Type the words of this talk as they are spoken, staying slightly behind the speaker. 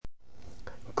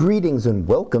Greetings and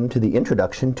welcome to the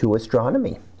Introduction to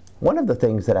Astronomy. One of the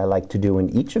things that I like to do in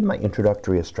each of my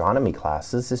introductory astronomy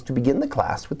classes is to begin the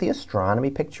class with the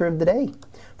astronomy picture of the day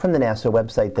from the NASA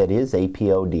website, that is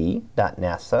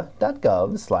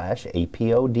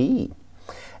apod.nasa.gov/apod.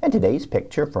 And today's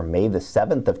picture for May the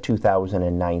 7th of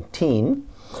 2019,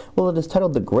 well, it is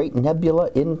titled The Great Nebula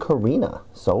in Carina.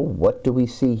 So what do we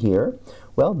see here?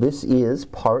 Well, this is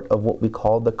part of what we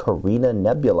call the Carina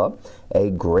Nebula,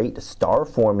 a great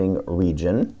star-forming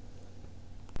region,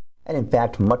 and in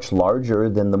fact much larger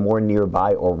than the more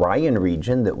nearby Orion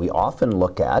region that we often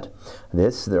look at.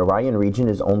 The Orion region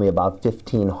is only about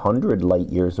 1,500 light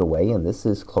years away, and this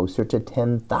is closer to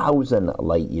 10,000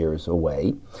 light years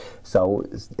away. So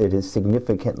it is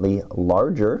significantly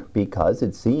larger because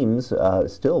it seems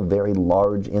still very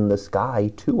large in the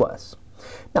sky to us.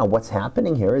 Now, what's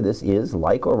happening here, this is,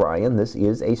 like Orion, this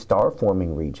is a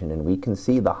star-forming region, and we can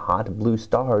see the hot blue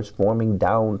stars forming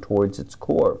down towards its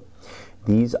core.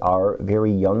 These are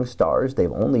very young stars.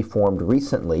 They've only formed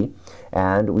recently,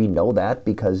 and we know that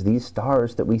because these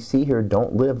stars that we see here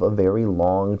don't live a very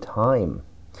long time.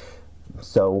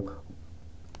 So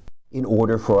in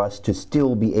order for us to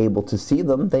still be able to see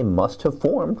them, they must have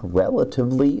formed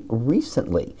relatively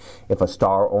recently. If a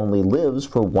star only lives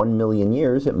for 1 million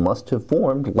years, it must have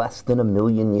formed less than 1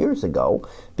 million years ago,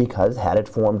 because had it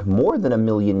formed more than 1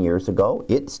 million years ago,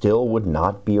 it still would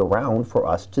not be around for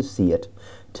us to see it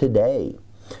today.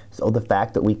 So the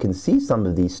fact that we can see some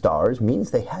of these stars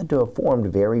means they had to have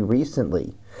formed very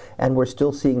recently. And we're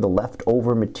still seeing the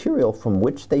leftover material from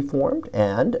which they formed,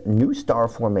 and new star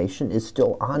formation is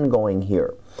still ongoing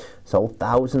here. So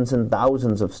thousands and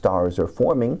thousands of stars are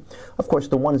forming. Of course,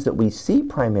 the ones that we see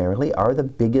primarily are the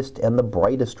biggest and the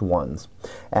brightest ones.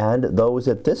 And those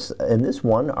in this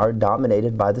one are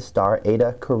dominated by the star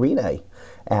Eta Carinae.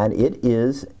 And it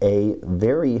is a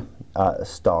very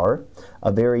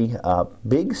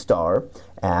big star,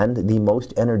 and the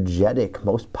most energetic,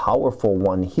 most powerful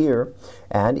one here,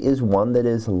 and is one that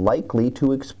is likely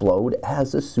to explode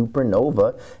as a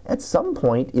supernova at some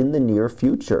point in the near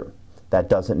future. That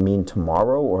doesn't mean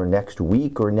tomorrow or next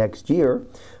week or next year,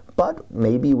 but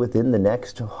maybe within the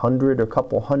next 100 or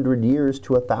couple hundred years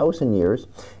to 1,000 years,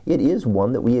 it is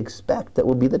one that we expect that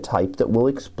will be the type that will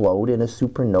explode in a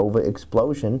supernova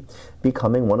explosion,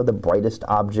 becoming one of the brightest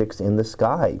objects in the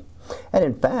sky. And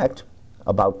in fact,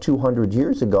 about 200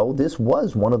 years ago, this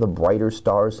was one of the brighter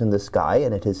stars in the sky,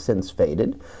 and it has since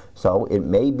faded. So it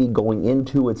may be going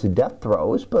into its death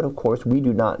throes, but of course we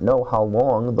do not know how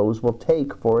long those will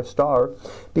take for a star,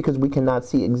 because we cannot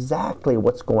see exactly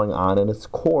what's going on in its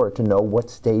core to know what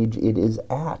stage it is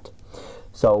at.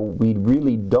 So we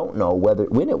really don't know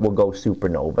when it will go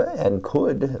supernova, and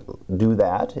could do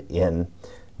that in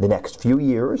the next few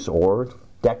years or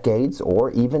decades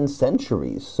or even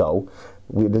centuries. So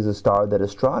it is a star that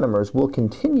astronomers will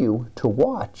continue to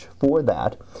watch for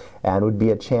that, and would be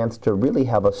a chance to really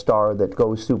have a star that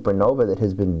goes supernova that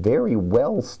has been very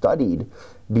well studied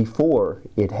before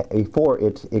it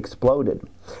exploded.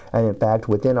 And in fact,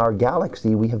 within our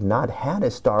galaxy, we have not had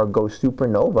a star go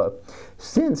supernova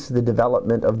since the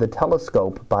development of the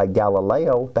telescope by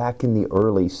Galileo back in the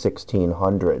early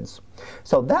 1600s.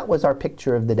 So that was our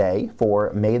picture of the day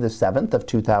for May the 7th of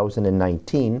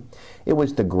 2019. It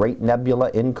was the Great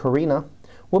Nebula in Carina.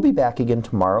 We'll be back again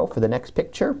tomorrow for the next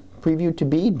picture, previewed to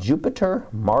be Jupiter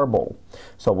Marble.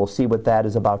 So we'll see what that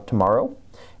is about tomorrow.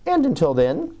 And until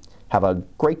then, have a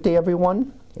great day,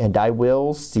 everyone, and I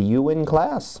will see you in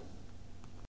class.